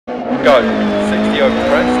go. 60 over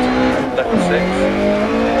crest, left 6,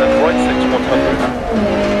 and right 6, 100.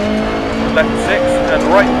 Left 6 and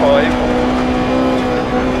right 5,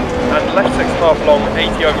 and left 6 half long,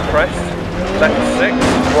 80 over crest, left 6,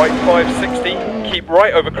 right 5, 60, keep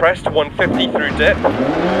right over crest, 150 through dip.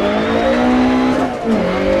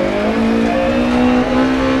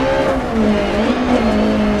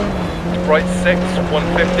 Right 6,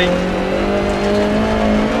 150.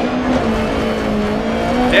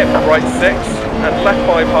 Dip, right 6, and left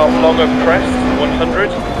 5 half long over crest, 100.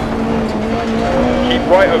 Keep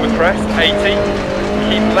right over crest, 80.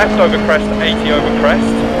 Keep left over crest, 80 over crest.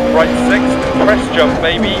 Right 6, crest jump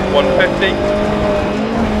maybe, 150.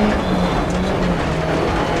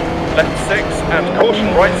 Left 6, and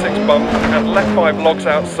caution right 6 bump, and left 5 logs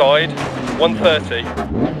outside, 130.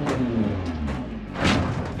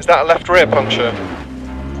 Is that a left rear puncture?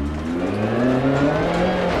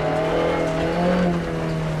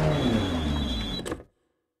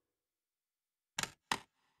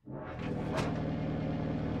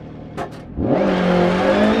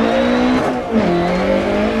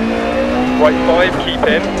 Right 5, keep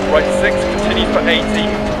in, right 6 continues for 80,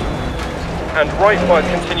 and right 5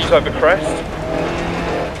 continues over crest,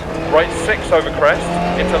 right 6 over crest,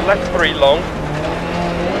 into left 3 long,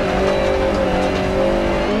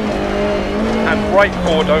 and right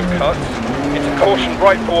 4 don't cut, into caution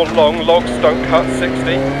right 4 long, logs don't cut,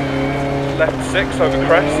 60, left 6 over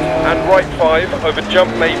crest, and right 5 over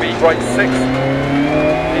jump maybe, right 6,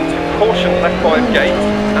 into caution left 5 gate,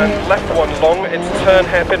 and left 1 long, into turn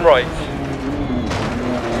hairpin right.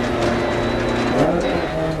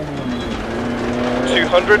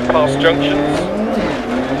 200 past junctions.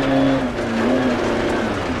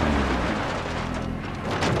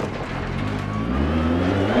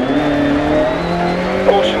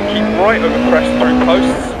 Caution, keep right over crest through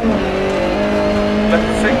posts.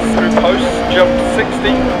 Left 6 through posts, jump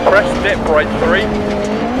 60, crest dip right 3.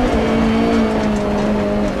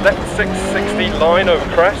 Left 6, 60, line over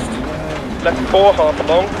crest. Left 4 half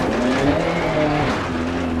long.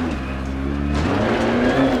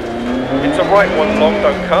 Into right 1 long,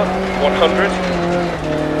 don't cut, 100.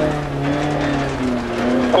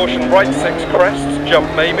 Caution right 6 crest,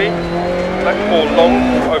 jump maybe. Left 4 long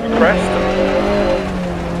over crest.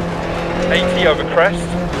 80 over crest.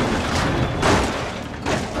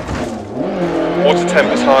 Water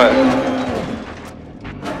temp is higher.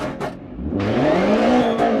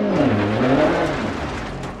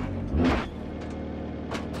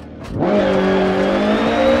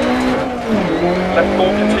 Left 4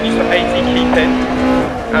 continues for 80, keep in,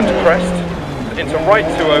 and crest, into right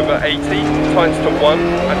 2 over 80, tightens to 1,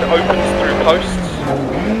 and opens through posts.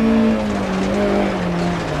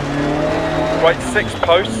 Right 6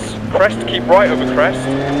 posts, crest, keep right over crest,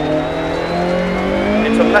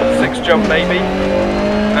 into left 6 jump maybe,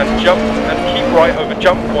 and jump, and keep right over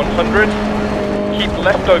jump 100, keep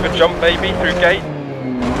left over jump maybe through gate,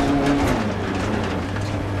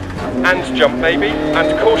 and jump maybe,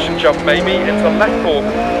 and caution jump maybe, into left 4.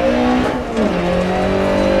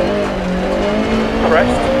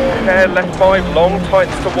 Crest, hair left 5 long,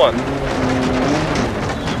 tightens to 1.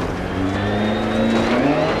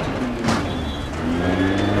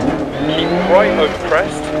 Keep right over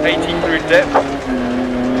crest, 80 through dip.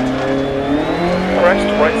 Crest,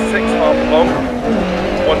 right 6 half long,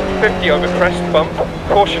 150 over crest bump.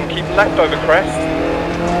 Caution, keep left over crest.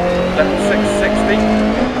 Left 6, 60.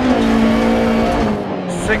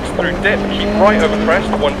 6 through dip, keep right over crest,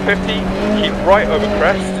 150, keep right over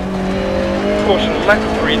crest. Caution left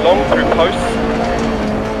 3 long through posts.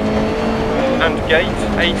 And gate,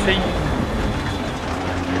 80.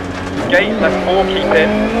 Gate left 4, keep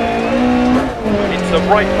in. Into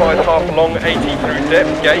right 5 half long, 80 through dip,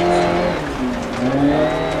 gate.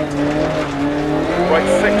 Right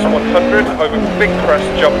 6, 100, over big crest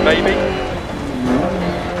jump maybe.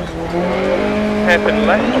 Hairpin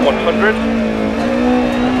left, 100.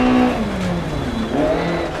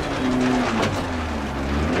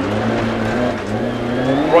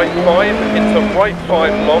 Right 5, into right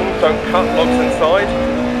 5 long, don't cut, logs inside.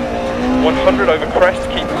 100 over crest,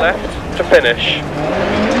 keep left to finish.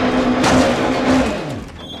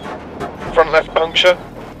 Front left puncture.